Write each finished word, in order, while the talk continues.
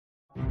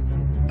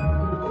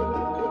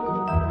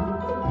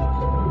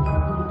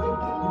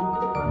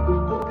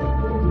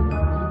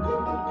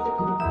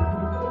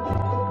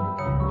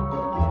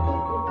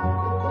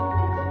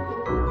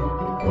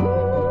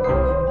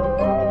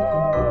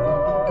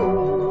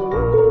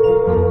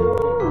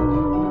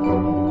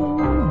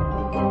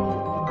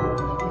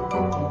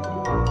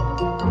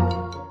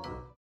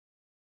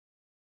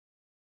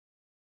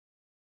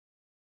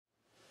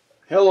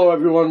Hello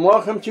everyone,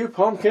 welcome to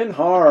Pumpkin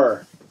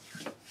Horror.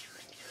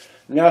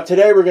 Now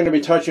today we're going to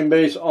be touching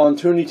base on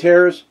Toony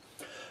Terrors.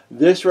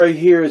 This right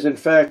here is in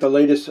fact the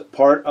latest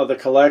part of the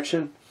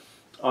collection.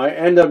 I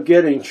end up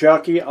getting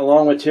Chucky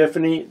along with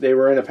Tiffany. They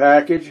were in a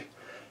package.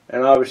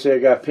 And obviously I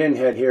got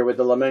Pinhead here with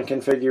the lament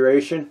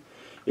configuration.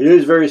 It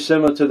is very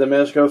similar to the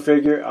Mezco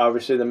figure.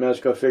 Obviously the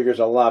Mezco figure is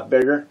a lot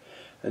bigger.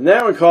 And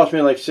that one cost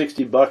me like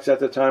 60 bucks at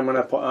the time when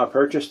I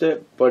purchased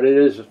it. But it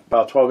is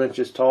about 12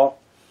 inches tall.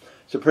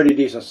 It's a pretty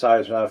decent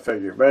size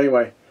figure. But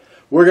anyway,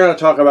 we're going to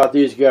talk about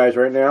these guys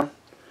right now.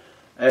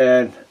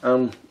 And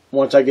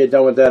once I get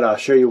done with that, I'll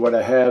show you what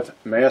I have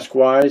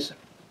mask-wise,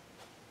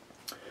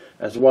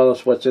 as well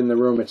as what's in the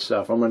room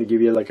itself. I'm going to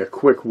give you like a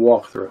quick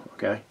walkthrough,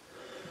 okay?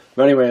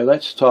 But anyway,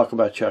 let's talk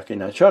about Chucky.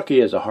 Now, Chucky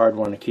is a hard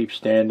one to keep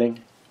standing.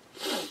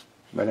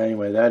 But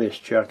anyway, that is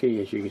Chucky.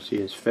 As you can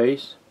see his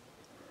face.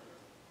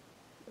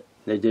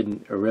 They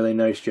did a really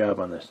nice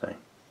job on this thing.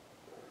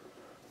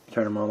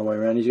 Turn him all the way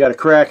around. He's got a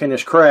crack in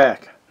his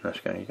crack. No,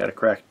 he's got a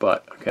cracked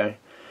butt, okay?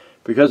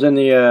 Because in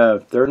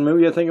the third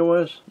movie, I think it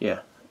was, yeah,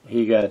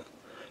 he got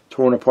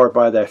torn apart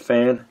by that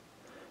fan.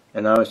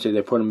 And obviously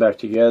they put him back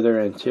together,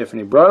 and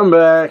Tiffany brought him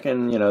back,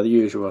 and, you know, the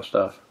usual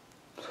stuff.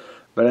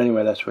 But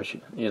anyway, that's what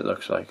it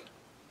looks like.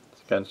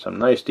 It's got some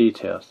nice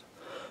details.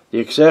 The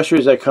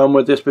accessories that come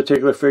with this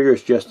particular figure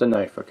is just a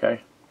knife,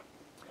 okay?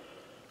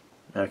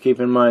 Now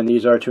keep in mind,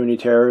 these are Toony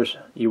Terrors.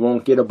 You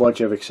won't get a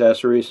bunch of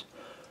accessories.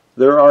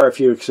 There are a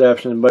few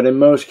exceptions, but in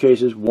most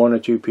cases, one or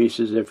two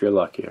pieces if you're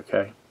lucky,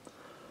 okay?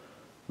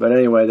 But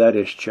anyway, that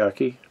is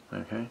Chucky,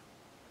 okay?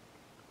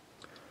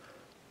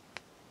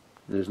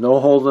 There's no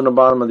holes in the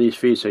bottom of these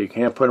feet, so you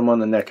can't put them on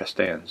the NECA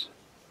stands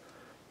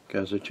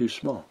because they're too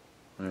small,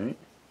 alright?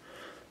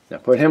 Now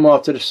put him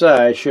off to the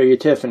side, show you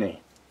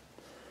Tiffany.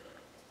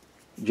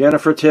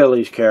 Jennifer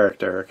Tilly's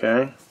character,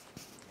 okay?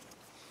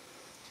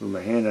 Move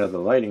my hand out of the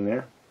lighting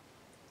there.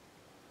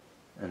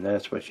 And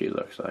that's what she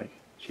looks like.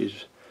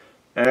 She's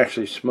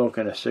actually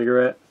smoking a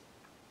cigarette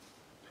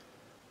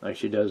like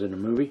she does in the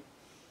movie.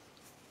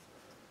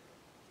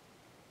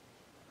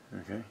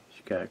 Okay,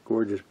 she's got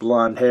gorgeous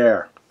blonde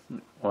hair.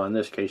 Well, in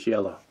this case,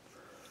 yellow.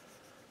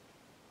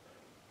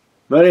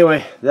 But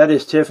anyway, that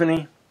is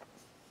Tiffany.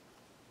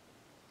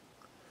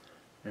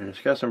 And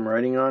it's got some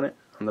writing on it,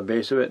 on the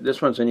base of it.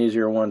 This one's an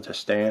easier one to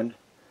stand,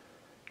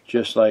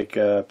 just like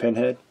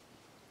Pinhead.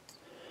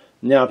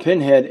 Now,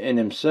 Pinhead in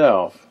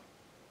himself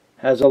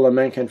has a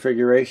lament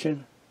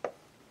configuration.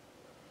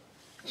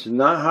 It's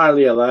not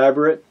highly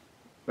elaborate,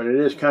 but it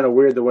is kind of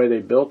weird the way they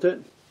built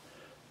it.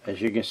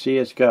 As you can see,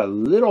 it's got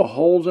little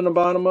holes in the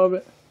bottom of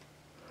it.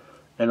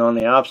 And on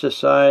the opposite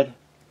side,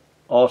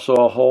 also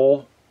a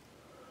hole.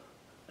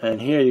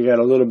 And here you got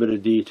a little bit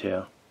of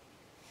detail.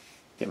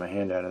 Get my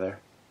hand out of there.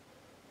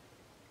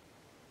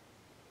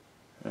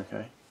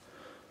 Okay.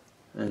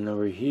 And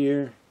over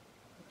here,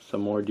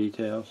 some more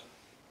details.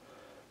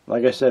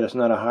 Like I said, it's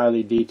not a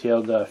highly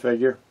detailed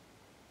figure.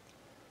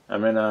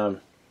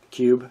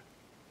 Cube.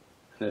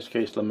 In this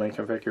case, lament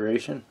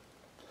configuration.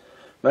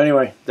 But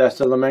anyway, that's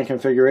the lament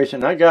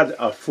configuration. I got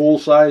a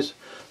full-size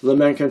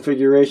lament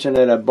configuration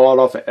that I bought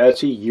off of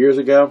Etsy years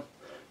ago.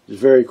 It's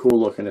very cool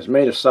looking. It's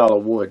made of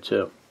solid wood,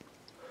 too.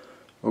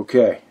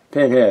 Okay,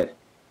 Pinhead.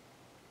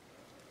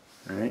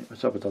 Alright,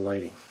 what's up with the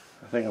lighting?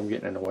 I think I'm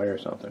getting in the way or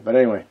something. But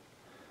anyway,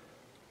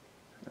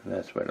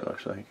 that's what it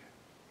looks like.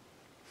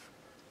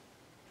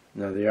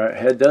 Now the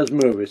head does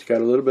move. It's got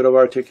a little bit of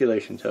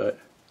articulation to it.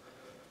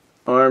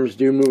 Arms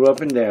do move up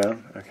and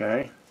down.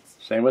 Okay.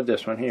 Same with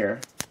this one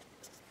here.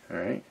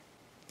 Alright.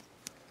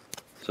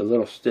 It's a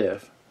little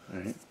stiff.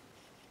 Alright.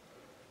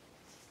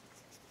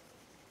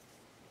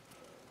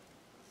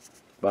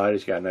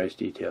 Body's got nice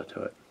detail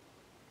to it.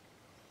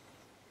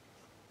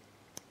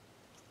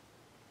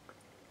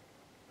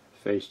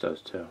 Face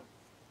does too.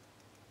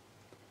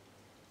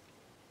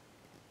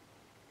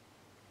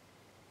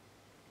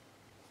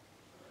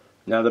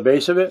 Now the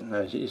base of it,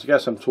 he's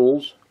got some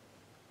tools.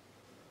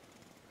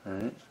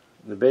 Alright.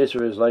 The base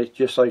of it is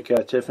just like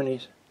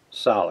Tiffany's,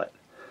 solid.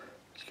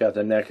 It's got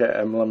the NECA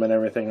emblem and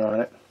everything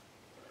on it.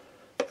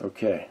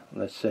 Okay,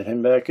 let's set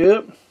him back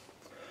up.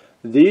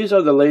 These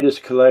are the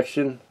latest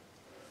collection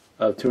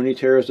of Toony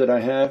Terrors that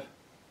I have.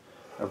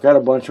 I've got a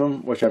bunch of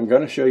them, which I'm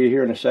going to show you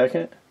here in a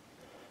second.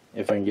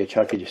 If I can get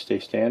Chucky to stay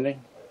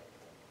standing.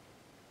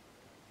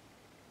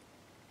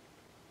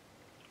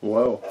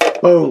 Whoa.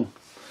 Boom.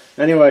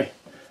 Anyway,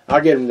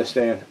 I'll get him to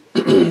stand.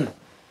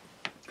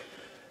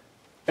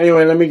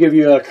 Anyway, let me give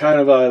you a kind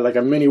of like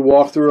a mini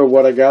walkthrough of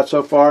what I got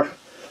so far.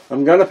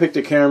 I'm going to pick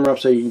the camera up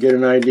so you can get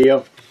an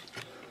idea.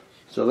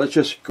 So let's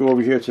just go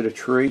over here to the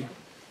tree.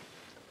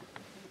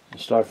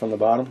 And start from the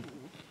bottom.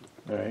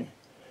 Alright.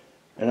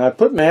 And I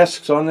put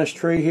masks on this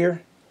tree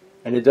here.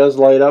 And it does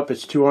light up.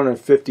 It's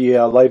 250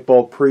 light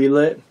bulb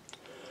pre-lit.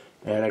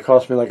 And it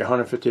cost me like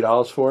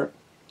 $150 for it.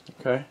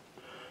 Okay.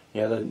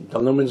 Yeah, the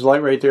lumens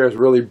light right there is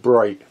really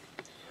bright.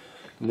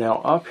 Now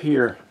up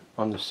here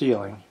on the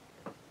ceiling,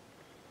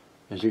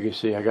 as you can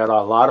see, I got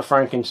a lot of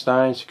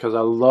Frankensteins because I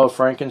love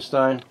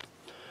Frankenstein.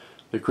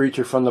 The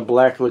creature from the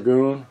Black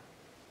Lagoon.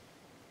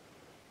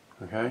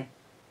 Okay.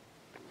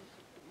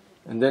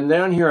 And then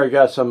down here I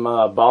got some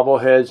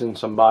bobbleheads and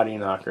some body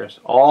knockers.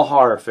 All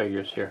horror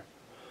figures here.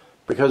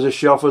 Because the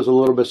shelf was a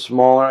little bit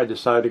smaller, I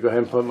decided to go ahead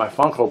and put my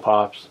Funko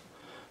Pops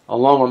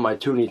along with my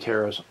Toony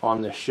Terrors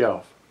on this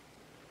shelf.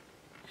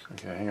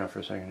 Okay, hang on for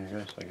a second here,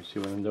 guys, so I can see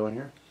what I'm doing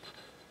here.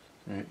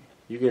 All right,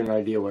 you get an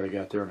idea what I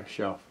got there on the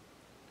shelf.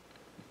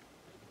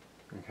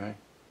 Okay.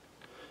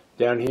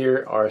 Down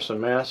here are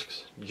some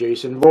masks.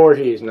 Jason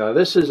Voorhees. Now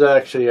this is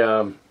actually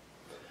not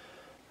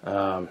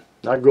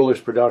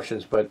Ghoulish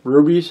Productions, but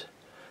Ruby's.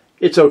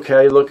 It's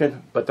okay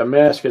looking, but the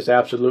mask is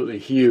absolutely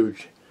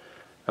huge.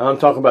 I'm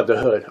talking about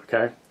the hood,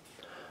 okay?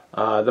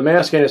 The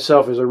mask in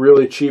itself is a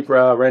really cheap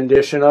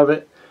rendition of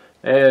it,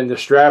 and the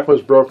strap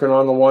was broken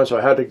on the one, so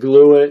I had to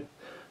glue it.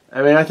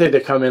 I mean, I think they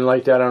come in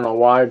like that. I don't know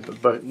why,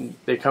 but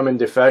they come in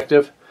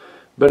defective.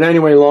 But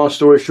anyway, long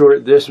story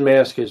short, this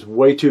mask is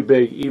way too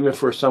big, even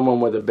for someone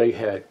with a big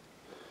head.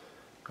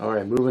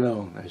 Alright, moving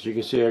on. As you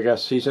can see, I got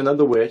Season of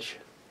the Witch.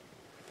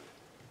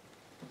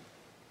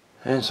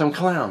 And some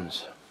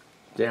clowns.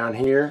 Down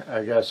here,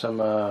 I got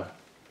some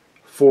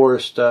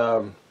Forest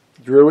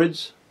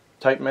Druids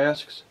type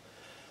masks,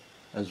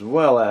 as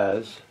well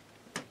as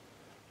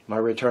my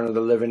Return of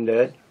the Living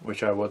Dead,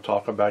 which I will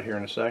talk about here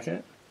in a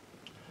second.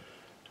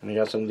 And I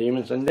got some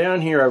demons. And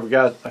down here I've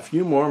got a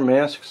few more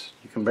masks.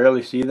 You can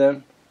barely see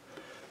them.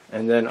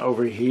 And then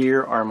over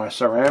here are my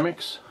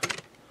ceramics.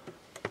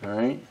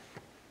 Alright.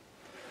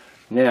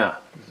 Now,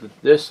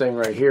 this thing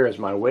right here is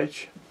my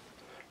witch.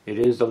 It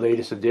is the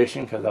latest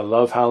edition because I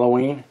love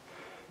Halloween.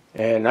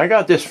 And I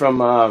got this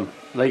from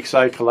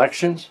Lakeside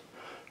Collections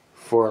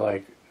for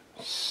like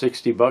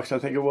 60 bucks, I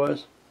think it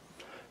was.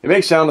 It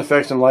makes sound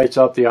effects and lights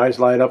up, the eyes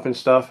light up and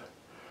stuff.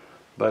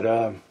 But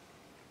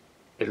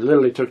it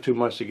literally took 2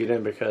 months to get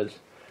in because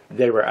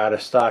they were out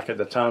of stock at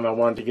the time I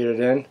wanted to get it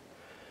in.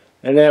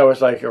 And then it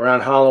was like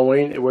around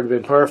Halloween, it would have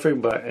been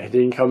perfect, but it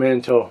didn't come in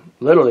until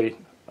literally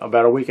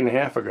about a week and a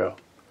half ago.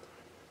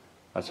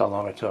 That's how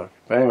long it took.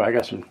 But anyway, I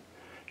got some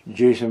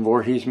Jason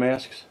Voorhees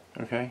masks,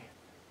 okay?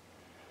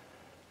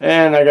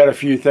 And I got a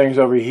few things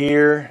over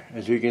here,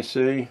 as you can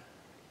see.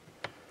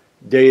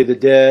 Day of the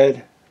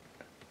Dead.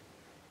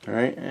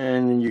 Alright,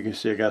 and then you can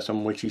see I got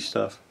some witchy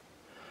stuff.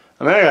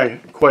 I mean, I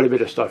got quite a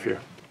bit of stuff here.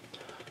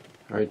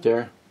 Right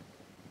there.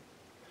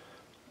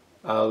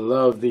 I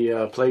love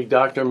the Plague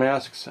Doctor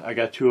masks. I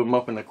got 2 of them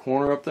up in the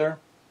corner up there.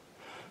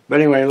 But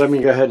anyway, let me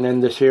go ahead and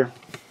end this here.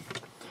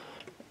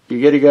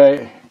 You get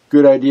a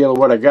good idea of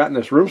what I got in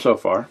this room so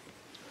far.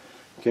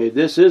 Okay,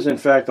 this is in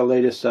fact the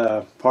latest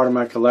part of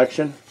my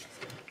collection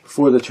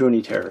for the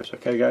Toony Terrors.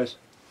 Okay, guys?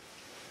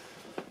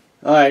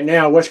 Alright,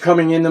 now what's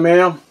coming in the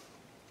mail?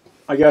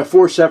 I got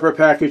 4 separate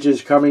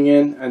packages coming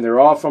in, and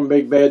they're all from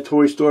Big Bad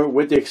Toy Store,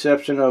 with the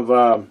exception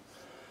of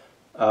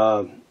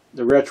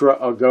the Retro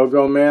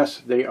A-Go-Go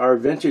masks. They are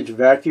vintage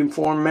vacuum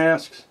form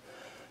masks,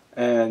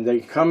 and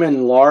they come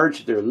in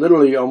large. They're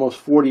literally almost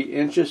 40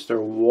 inches. They're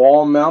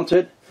wall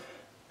mounted.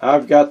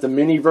 I've got the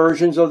mini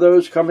versions of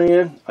those coming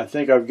in. I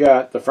think I've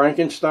got the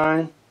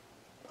Frankenstein,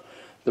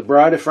 the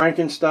Bride of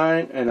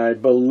Frankenstein, and I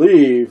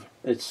believe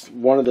it's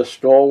one of the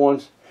Skull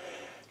ones.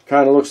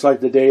 Kind of looks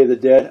like the Day of the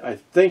Dead. I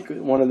think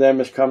one of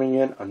them is coming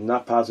in. I'm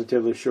not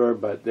positively sure,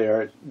 but they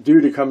are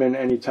due to come in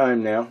any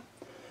time now.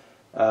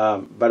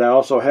 But I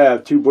also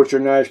have 2 butcher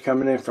knives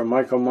coming in from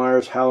Michael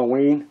Myers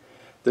Halloween,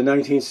 the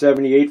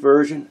 1978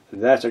 version.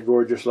 That's a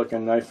gorgeous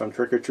looking knife from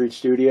Trick or Treat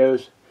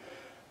Studios.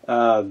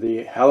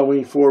 The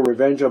Halloween 4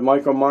 Revenge of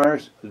Michael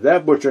Myers,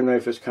 that butcher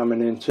knife is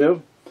coming in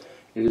too.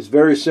 It is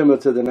very similar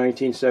to the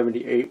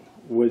 1978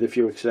 with a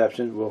few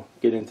exceptions. We'll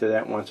get into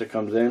that once it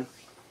comes in.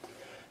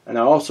 And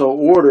I also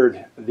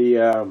ordered the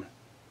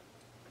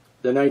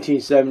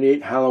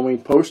 1978 Halloween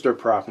poster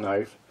prop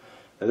knife.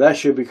 That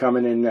should be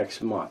coming in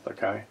next month,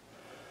 okay?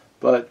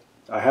 But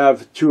I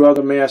have 2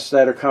 other masks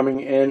that are coming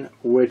in,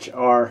 which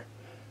are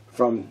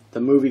from the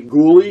movie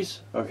Ghoulies,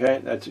 okay?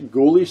 That's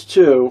Ghoulies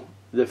 2,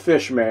 the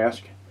fish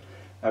mask.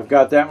 I've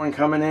got that one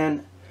coming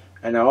in.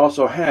 And I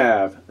also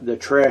have the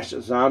Trash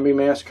Zombie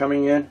mask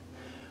coming in,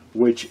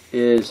 which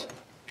is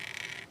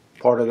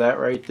part of that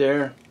right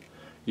there.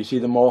 You see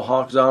the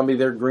Mohawk zombie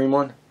there, green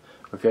one?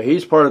 Okay,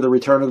 he's part of the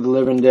Return of the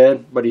Living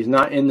Dead, but he's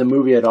not in the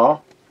movie at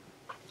all.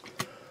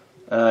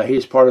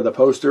 He's part of the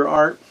poster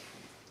art.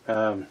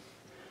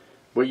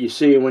 What you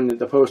see when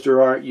the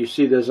poster art, you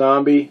see the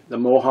zombie, the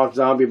Mohawk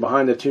zombie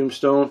behind the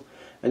tombstone,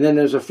 and then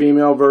there's a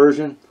female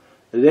version.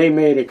 They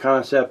made a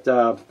concept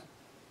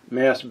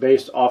mask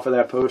based off of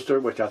that poster,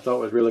 which I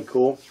thought was really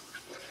cool.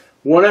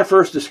 When I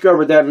first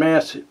discovered that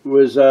mask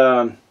was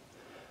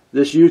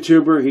this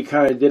YouTuber. He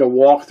kind of did a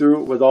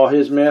walkthrough with all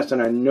his masks,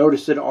 and I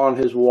noticed it on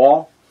his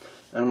wall.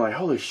 And I'm like,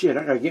 holy shit,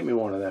 I gotta get me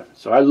one of them.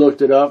 So I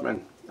looked it up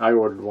and I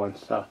ordered one.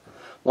 So,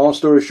 long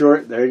story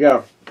short, there you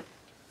go.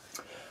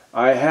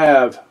 I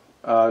have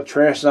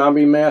Trash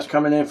Zombie mask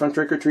coming in from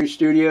Trick or Treat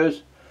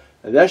Studios.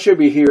 That should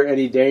be here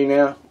any day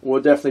now.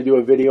 We'll definitely do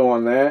a video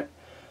on that.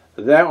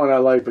 That one I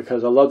like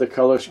because I love the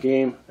color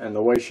scheme and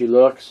the way she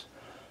looks.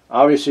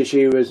 Obviously,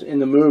 she was in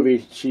the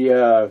movie. She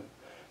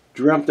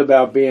dreamt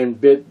about being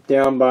bit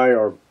down by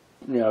or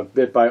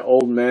bit by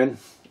old men.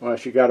 Well,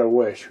 she got her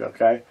wish,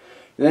 okay?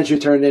 And then she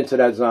turned into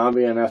that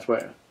zombie, and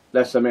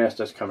that's the mask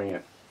that's coming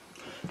in.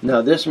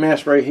 Now, this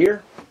mask right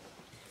here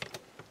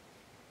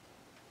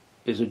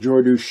is a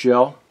Jordu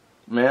shell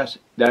mask.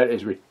 That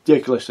is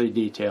ridiculously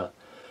detailed.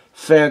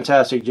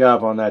 Fantastic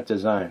job on that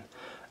design.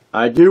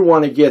 I do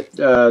want to get,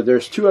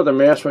 there's 2 other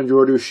masks from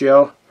Jordu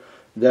shell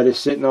that is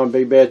sitting on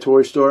Big Bad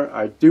Toy Store.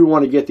 I do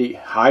want to get the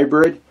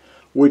hybrid,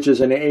 which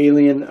is an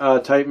alien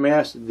type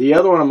mask. The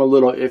other one I'm a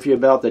little iffy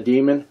about, the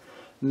demon.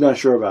 Not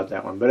sure about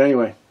that one. But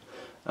anyway,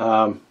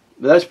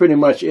 that's pretty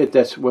much it.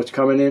 That's what's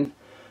coming in.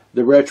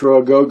 The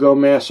retro go-go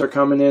masks are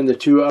coming in. The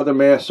 2 other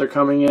masks are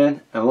coming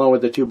in, along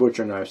with the 2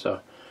 butcher knives.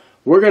 So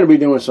we're going to be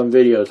doing some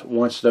videos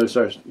once those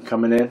are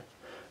coming in.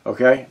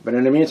 Okay? But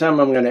in the meantime,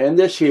 I'm going to end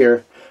this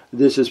here.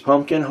 This is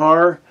Pumpkin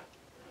Horror.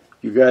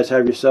 You guys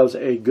have yourselves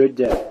a good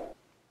day.